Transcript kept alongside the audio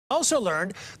Also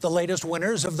learned the latest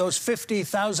winners of those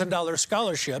 $50,000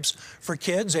 scholarships for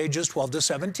kids ages 12 to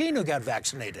 17 who got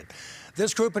vaccinated.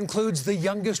 This group includes the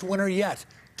youngest winner yet,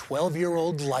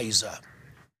 12-year-old Liza.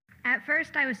 At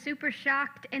first, I was super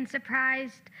shocked and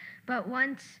surprised, but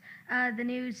once the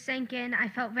news sank in, I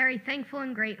felt very thankful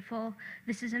and grateful.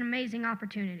 This is an amazing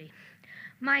opportunity.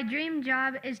 My dream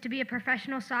job is to be a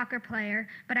professional soccer player,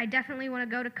 but I definitely want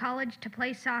to go to college to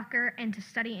play soccer and to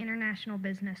study international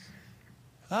business.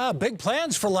 Big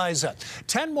plans for Liza.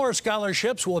 10 more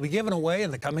scholarships will be given away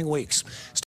in the coming weeks.